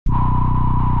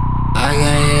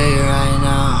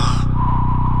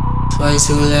Way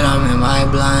too late, I'm in my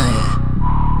blind.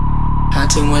 Had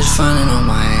too much fun and on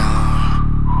my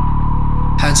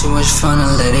own. Had too much fun to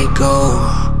let it go.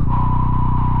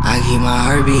 I keep my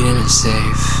heart beating it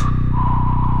safe.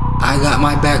 I got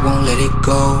my back, won't let it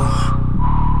go.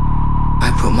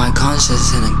 I put my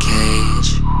conscience in a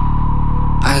cage.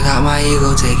 I got my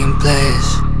ego taking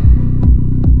place.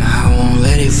 I won't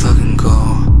let it fucking go.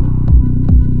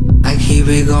 I keep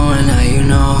it going, now you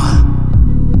know.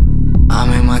 I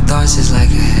make my thoughts just like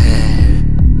a head,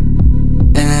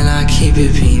 and then I keep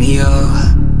it penal.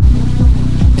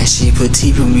 And she put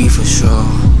teeth in me for sure,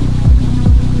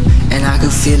 and I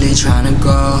could feel it trying to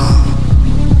grow.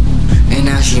 And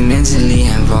now she mentally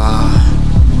involved,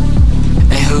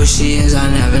 and who she is I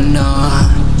never know,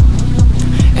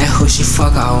 and who she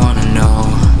fuck I wanna know,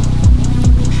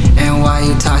 and why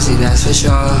you toxic that's for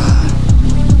sure.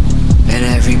 And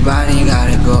everybody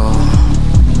gotta go,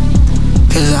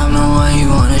 'cause I'm the one you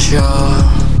wanna show.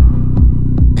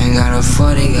 Ain't got a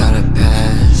 40, gotta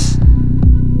pass.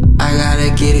 I gotta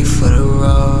get it for the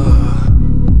road.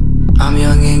 I'm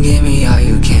young and give me all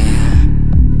you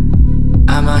can.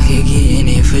 I'm out here getting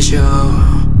it for sure.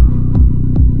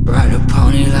 Ride a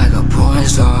pony like a porn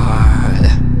star.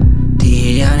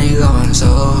 Dioniadonis going so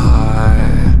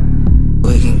hard.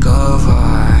 We can go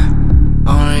far,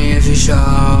 only if you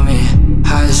show me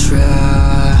how it's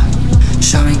real.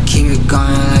 Show me, keep it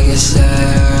going like it's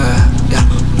there. Yeah,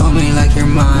 know me like you're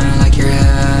mine, like your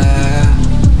hair.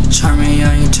 Turn me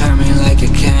on, you turn me like you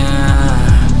can.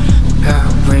 Yeah,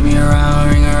 bring me around,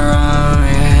 ring around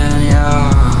your hand,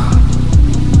 yeah.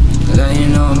 Then you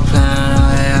know I'm playing,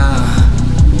 oh yeah.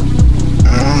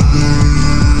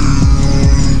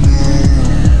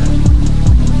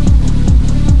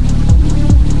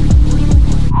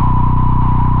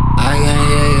 I can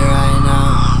hear you right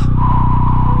now.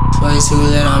 Way too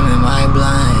late, I'm in my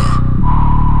blind.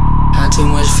 Had too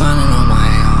much fun and on my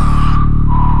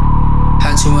own.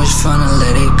 Had too much fun to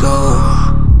let it go.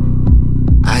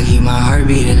 I keep my heart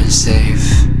beating it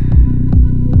safe.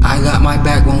 I got my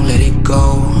back, won't let it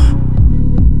go.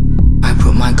 I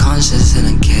put my conscience in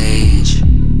a cage.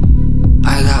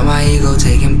 I got my ego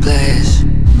taking place.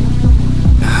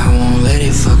 I won't let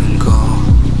it fucking go.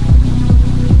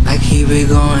 I keep it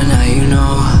going, now you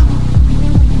know.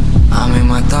 I make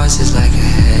my thoughts just like a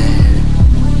head,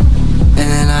 and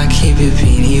then I keep it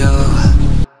penal.